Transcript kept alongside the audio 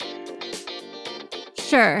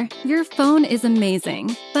Sure, your phone is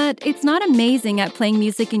amazing, but it's not amazing at playing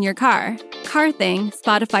music in your car. CarThing,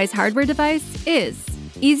 Spotify's hardware device, is.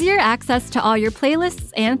 Easier access to all your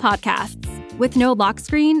playlists and podcasts, with no lock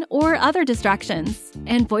screen or other distractions,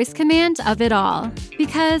 and voice command of it all.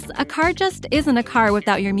 Because a car just isn't a car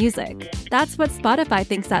without your music. That's what Spotify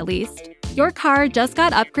thinks, at least. Your car just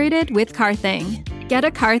got upgraded with CarThing. Get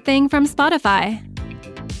a CarThing from Spotify.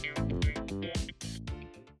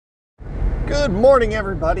 Good morning,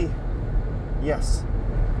 everybody. Yes,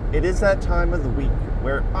 it is that time of the week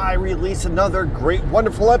where I release another great,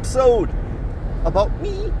 wonderful episode about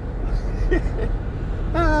me.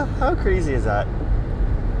 How crazy is that?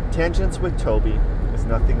 Tangents with Toby is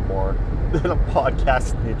nothing more than a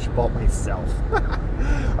podcast niche about myself.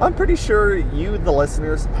 I'm pretty sure you, the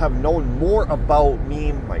listeners, have known more about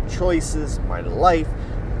me, my choices, my life,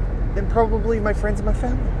 than probably my friends and my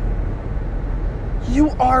family.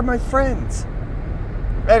 You are my friends.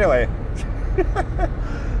 Anyway.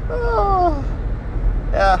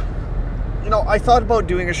 Yeah. I thought about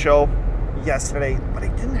doing a show yesterday, but I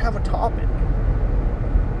didn't have a topic.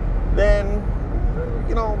 Then,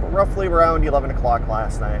 roughly around 11 o'clock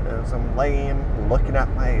last night, as I'm laying, looking at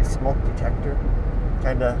my smoke detector,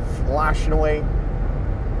 kind of flashing away,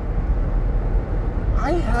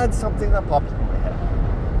 I had something that popped in my head.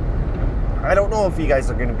 I don't know if you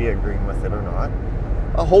guys are going to be agreeing with it or not.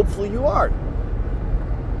 Hopefully you are.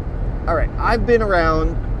 Alright, I've been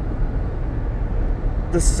around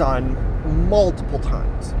the sun multiple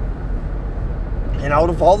times. And out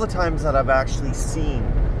of all the times that I've actually seen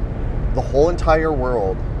the whole entire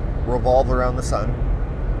world revolve around the sun,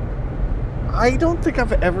 I don't think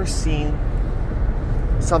I've ever seen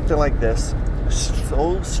something like this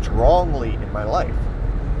so strongly in my life.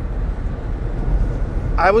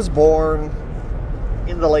 I was born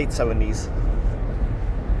in the late 70s,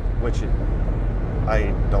 which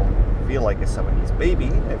I don't feel like a 70s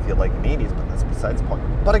baby. I feel like an 80s, but that's besides the point.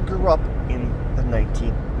 But I grew up in the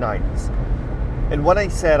 1990s. And when I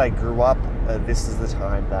said I grew up, this is the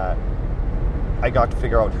time that I got to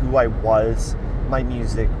figure out who I was, my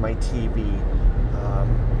music, my TV,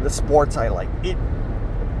 the sports I like.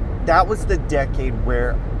 That was the decade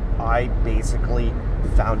where I basically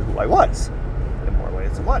found who I was, in more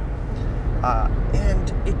ways than one.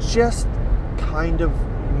 And it just kind of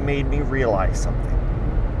made me realize something.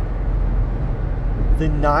 The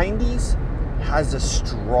 90s has a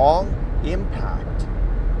strong impact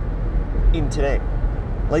in today.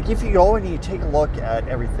 Like, if you go and you take a look at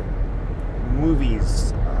everything,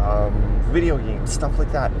 movies, video games, stuff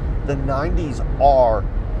like that, the 90s are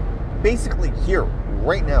basically here,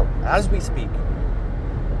 right now, as we speak.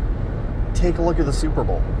 Take a look at the Super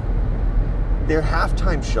Bowl. Their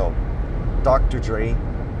halftime show, Dr. Dre,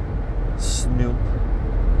 Snoop,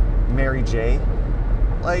 Mary J.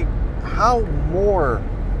 Like, how more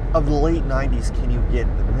of the late 90s can you get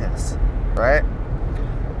than this, right?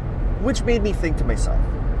 Which made me think to myself,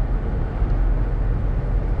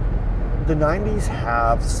 the 90s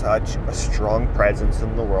have such a strong presence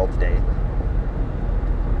in the world today.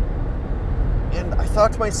 And I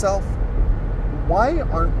thought to myself, why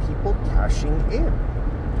aren't people cashing in?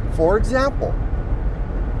 For example,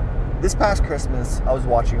 this past Christmas, I was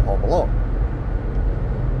watching Home Alone.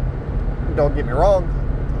 Don't get me wrong,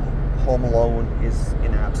 Home Alone is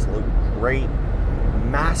an absolute great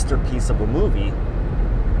masterpiece of a movie.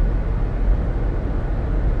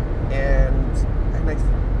 And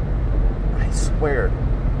I swear,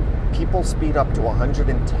 people speed up to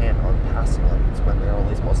 110 on passing lanes when they're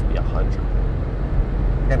only supposed to be 100.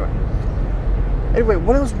 Anyway,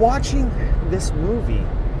 when I was watching this movie,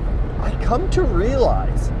 I come to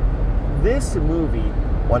realize this movie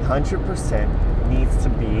 100% needs to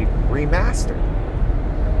be remastered.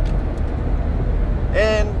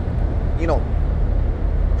 And,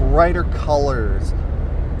 brighter colors,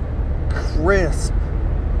 crisp,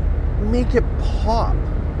 make it pop.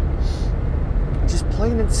 Just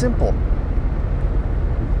plain and simple.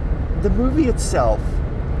 The movie itself,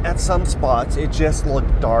 at some spots, it just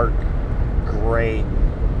looked dark, gray,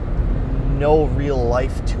 no real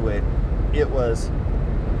life to it. It was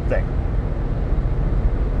thing.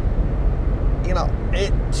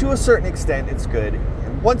 To a certain extent, it's good.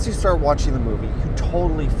 And once you start watching the movie, you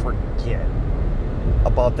totally forget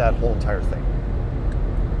about that whole entire thing.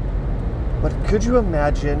 But could you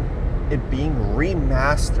imagine it being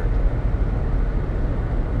remastered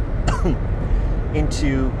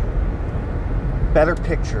into better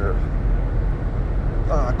picture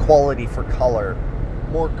quality for color,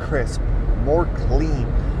 more crisp, more clean,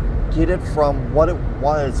 get it from what it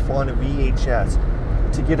was on a VHS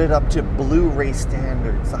to get it up to Blu-ray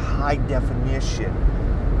standards, the high definition.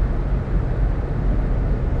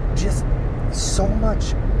 Just so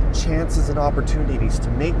much chances and opportunities to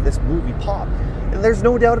make this movie pop. And there's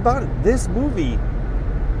no doubt about it. This movie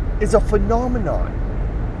is a phenomenon.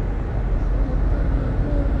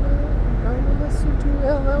 I'm gonna listen to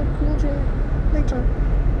LL Cool J later.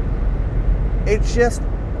 It just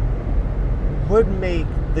would make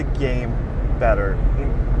the game better.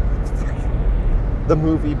 The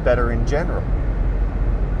movie better in general.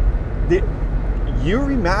 You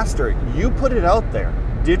remaster it, you put it out there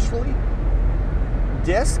digitally,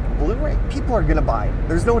 disc, Blu-ray, people are gonna buy it.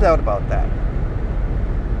 There's no doubt about that.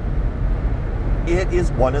 It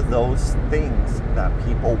is one of those things that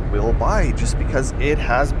people will buy just because it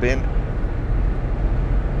has been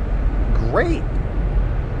great.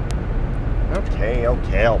 Okay, I'll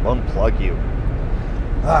unplug you.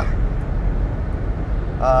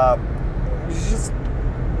 Just,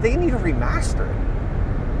 they need to remaster it.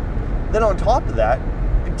 Then on top of that,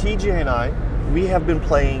 TJ and I, we have been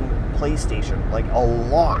playing PlayStation, like a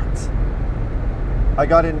lot. I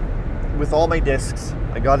got in with all my discs,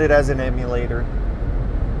 I got it as an emulator,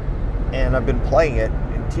 and I've been playing it,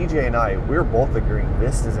 and TJ and I, we're both agreeing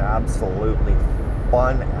this is absolutely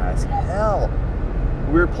fun as hell.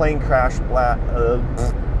 We're playing Crash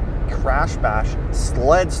Bash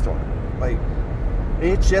Sled Storm. Like,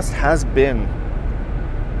 it just has been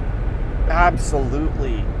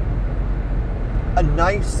absolutely a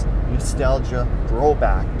nice nostalgia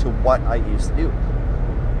throwback to what I used to do.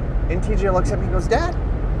 And TJ looks at me and goes, Dad,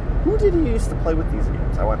 who did you used to play with these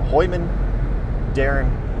games? I went, Hoyman, Darren,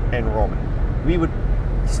 and Roman. We would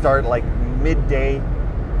start like midday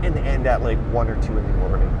and end at like 1 or 2 in the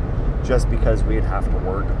morning just because we'd have to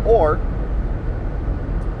work, or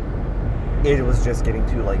it was just getting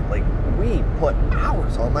too late. Like, we put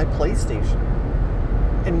hours on my PlayStation.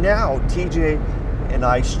 And now TJ and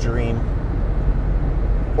I stream.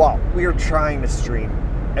 Well, we are trying to stream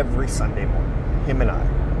every Sunday morning, him and I.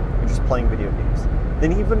 We're just playing video games.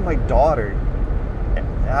 Then even my daughter,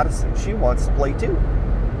 Addison, she wants to play too.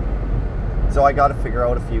 So I got to figure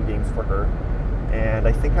out a few games for her. And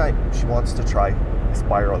I think she wants to try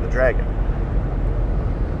Spyro the Dragon.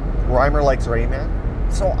 Reimer likes Rayman.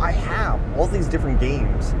 So I have all these different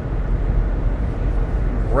games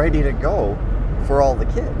ready to go for all the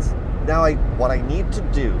kids. Now what I need to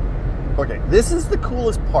do, okay, this is the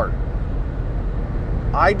coolest part.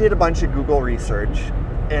 I did a bunch of Google research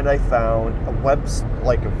and I found a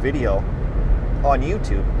video on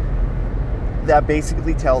YouTube that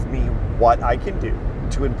basically tells me what I can do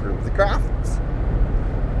to improve the graphics.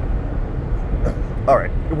 All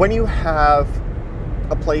right, when you have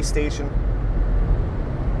a PlayStation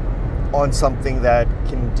on something that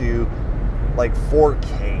can do like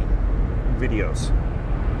 4K videos,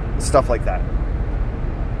 stuff like that,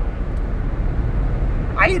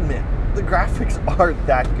 I admit the graphics aren't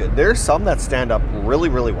that good. There's some that stand up really,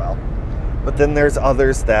 really well, but then there's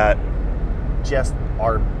others that just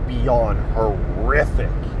are beyond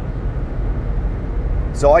horrific.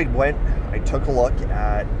 So I took a look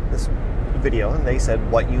at this video and they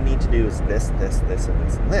said what you need to do is this, this, this, and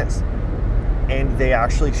this, and this. And they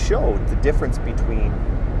actually showed the difference between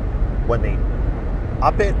when they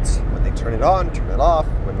up it, when they turn it on, turn it off,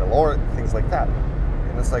 when they lower it, things like that.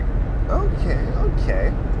 And it's like,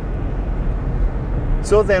 okay.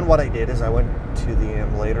 So then what I did is I went to the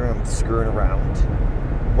emulator, I'm screwing around,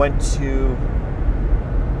 went to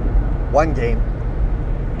one game,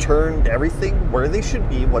 turned everything where they should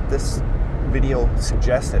be, what this video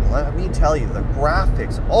suggested. Let me tell you, the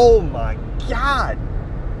graphics, oh my god,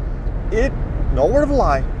 no word of a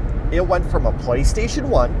lie, it went from a PlayStation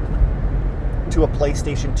 1 to a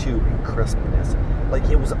PlayStation 2 in crispness. Like,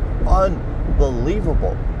 it was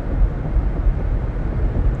unbelievable.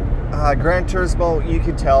 Gran Turismo, you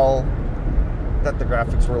could tell that the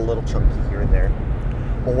graphics were a little chunky here and there.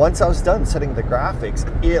 But once I was done setting the graphics,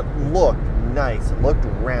 it looked nice. It looked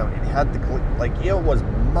round. It had it was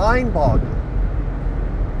mind-boggling.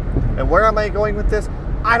 And where am I going with this?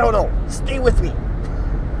 I don't know. Stay with me.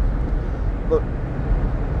 But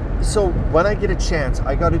so when I get a chance,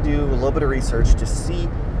 I got to do a little bit of research to see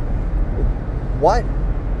what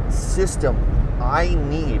system I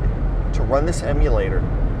need to run this emulator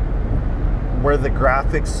where the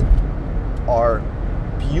graphics are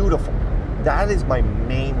beautiful. That is my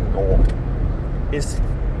main goal, is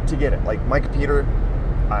to get it. Like, my computer,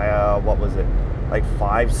 what was it, like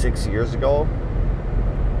 5-6 years ago,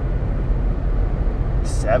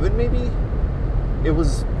 7 maybe, it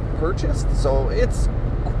was purchased, so it's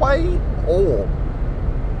quite old.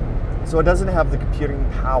 So it doesn't have the computing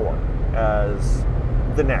power as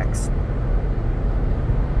the next.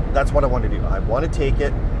 That's what I want to do. I want to take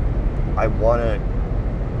it. I want to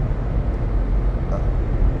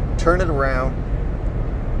turn it around,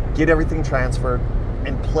 get everything transferred,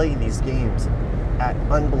 and play these games at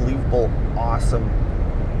unbelievable, awesome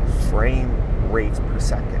frame rates per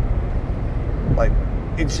second. Like,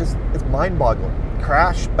 it's mind-boggling.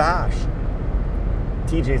 Crash Bash.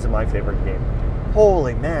 TJ's my favorite game.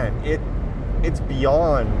 Holy man, it's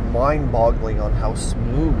beyond mind-boggling on how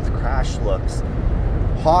smooth Crash looks.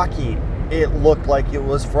 Hockey, it looked like it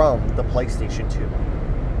was from the PlayStation 2.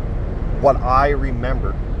 What I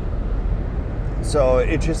remember. So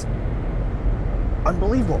it just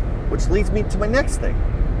unbelievable. Which leads me to my next thing.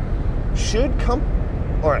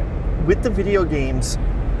 Alright, with the video games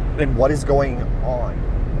and what is going on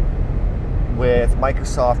with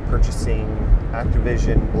Microsoft purchasing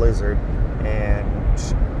Activision, Blizzard, and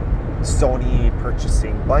Sony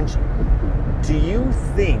purchasing Bungie, do you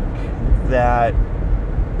think that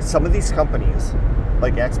some of these companies,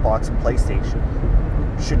 like Xbox and PlayStation,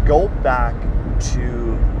 should go back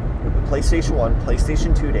to the PlayStation 1,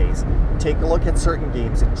 PlayStation 2 days, take a look at certain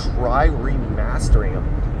games and try remastering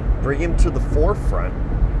them, bring them to the forefront,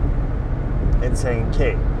 and saying,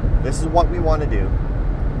 okay, this is what we want to do.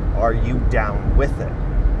 Are you down with it?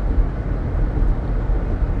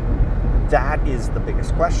 That is the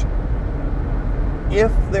biggest question.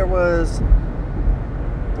 If there was,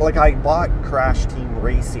 like, I bought Crash Team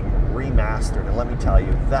Racing Remastered, and let me tell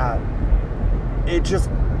you that it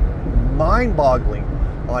just mind-boggling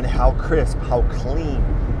on how crisp, how clean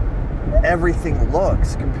everything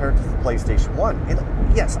looks compared to the PlayStation 1. And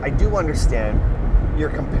yes, I do understand you're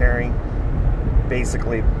comparing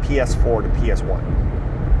basically PS4 to PS1.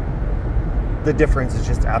 The difference is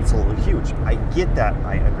just absolutely huge. I get that.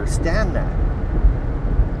 I understand that.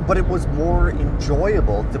 But it was more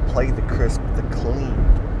enjoyable to play the crisp, the clean.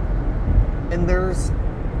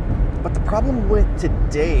 But the problem with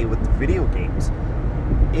today, with the video games,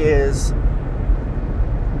 is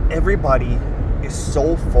everybody is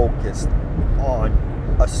so focused on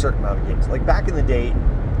a certain amount of games. Like back in the day,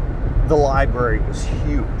 the library was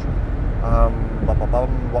huge.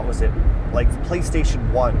 What was it? Like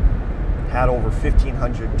PlayStation 1 had over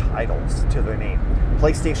 1,500 titles to their name.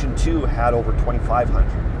 PlayStation 2 had over 2,500.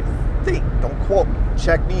 I think, don't quote me,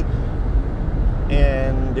 check me.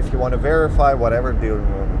 And if you want to verify, whatever,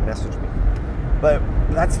 message me. But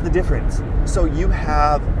that's the difference. So you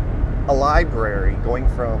have a library going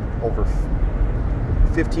from over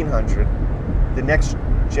 1,500, the next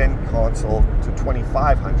gen console to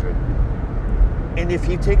 2,500. And if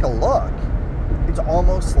you take a look, it's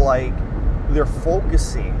almost like they're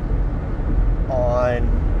focusing on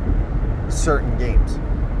certain games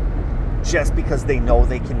just because they know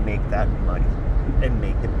they can make that money and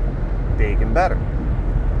make it big and better.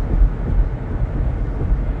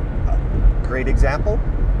 Great example,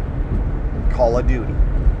 Call of Duty,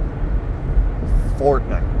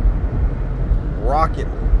 Fortnite, Rocket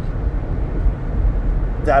League,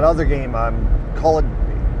 that other game, Call of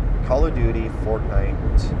Duty, Fortnite,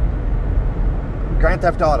 Grand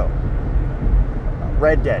Theft Auto,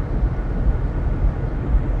 Red Dead.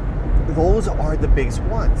 Those are the biggest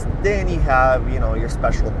ones. Then you have, your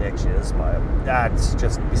special niches, but that's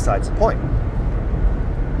just besides the point.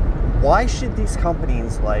 Why should these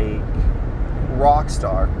companies like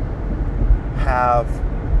Rockstar have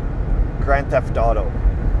Grand Theft Auto,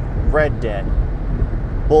 Red Dead,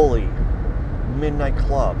 Bully, Midnight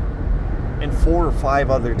Club, and 4 or 5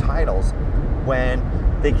 other titles when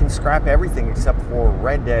they can scrap everything except for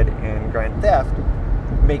Red Dead and Grand Theft,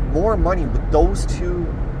 make more money with those 2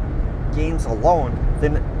 games alone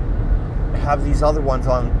than have these other ones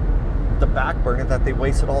on the back burner that they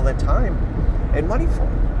wasted all that time and money for?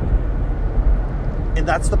 And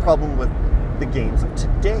that's the problem with the games of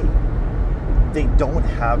today. They don't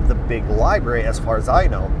have the big library, as far as I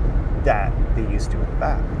know, that they used to in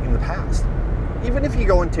the past. Even if you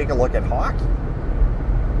go and take a look at hockey,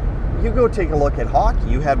 you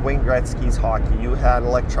had Wayne Gretzky's hockey, you had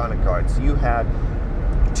Electronic Arts, you had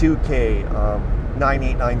 2K,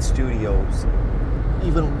 989 Studios,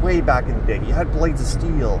 even way back in the day. You had Blades of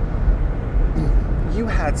Steel. You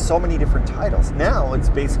had so many different titles. Now it's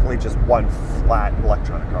basically just one flat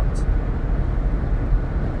Electronic Arts.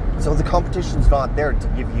 So the competition's not there to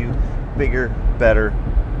give you bigger, better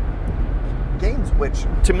games, which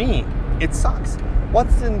to me, it sucks.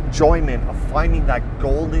 What's the enjoyment of finding that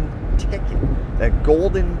golden ticket, that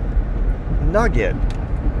golden nugget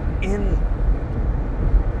in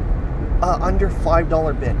under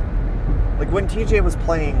 $5 bin? Like when TJ was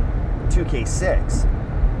playing 2K6,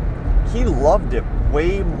 he loved it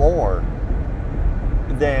way more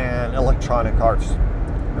than Electronic Arts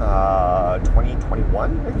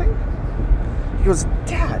 2021, I think. He goes,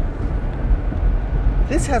 Dad,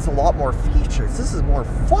 this has a lot more features. This is more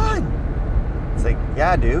fun. It's like,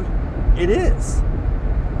 yeah, dude, it is.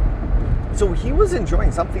 So he was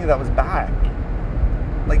enjoying something that was back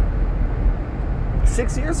like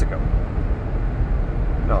 6 years ago.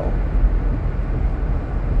 No.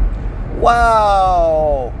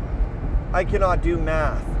 Wow. I cannot do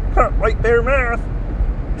math. Right there, math.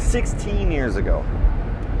 16 years ago.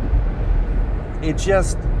 It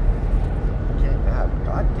just can't add.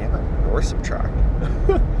 God damn it. Or subtract.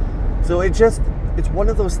 So it's one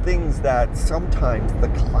of those things that sometimes the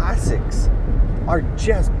classics are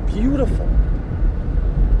just beautiful.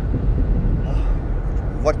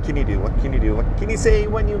 What can you do? What can you do? What can you say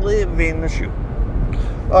when you live in the shoe?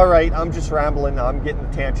 All right, I'm just rambling. I'm getting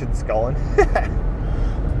the tangents going.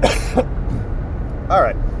 All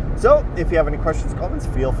right. So if you have any questions, comments,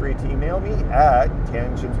 feel free to email me at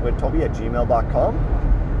tangentswithtoby@gmail.com.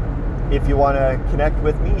 If you want to connect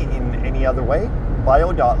with me in any other way,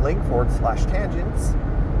 bio.link/tangents,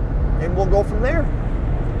 and we'll go from there.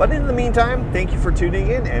 But in the meantime, thank you for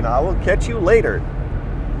tuning in, and I will catch you later.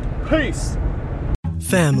 Peace.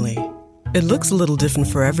 Family. It looks a little different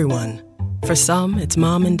for everyone. For some, it's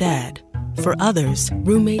mom and dad. For others,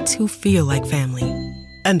 roommates who feel like family.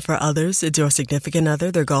 And for others, it's your significant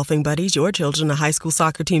other, their golfing buddies, your children, a high school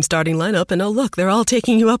soccer team starting lineup, and oh look, they're all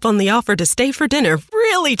taking you up on the offer to stay for dinner,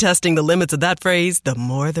 really testing the limits of that phrase, the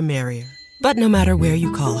more the merrier. But no matter where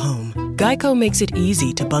you call home, Geico makes it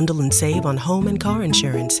easy to bundle and save on home and car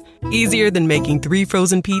insurance. Easier than making 3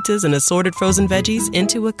 frozen pizzas and assorted frozen veggies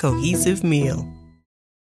into a cohesive meal.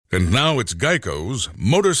 And now it's Geico's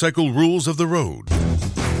Motorcycle Rules of the Road.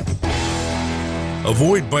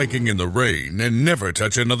 Avoid biking in the rain and never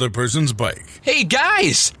touch another person's bike. Hey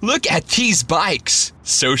guys, look at these bikes.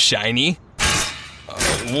 So shiny.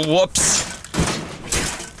 Whoops.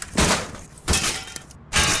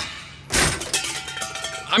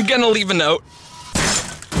 I'm gonna leave a note.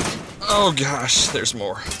 Oh gosh, there's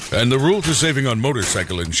more. And the rule to saving on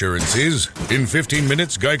motorcycle insurance is, in 15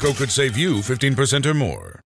 minutes, Geico could save you 15% or more.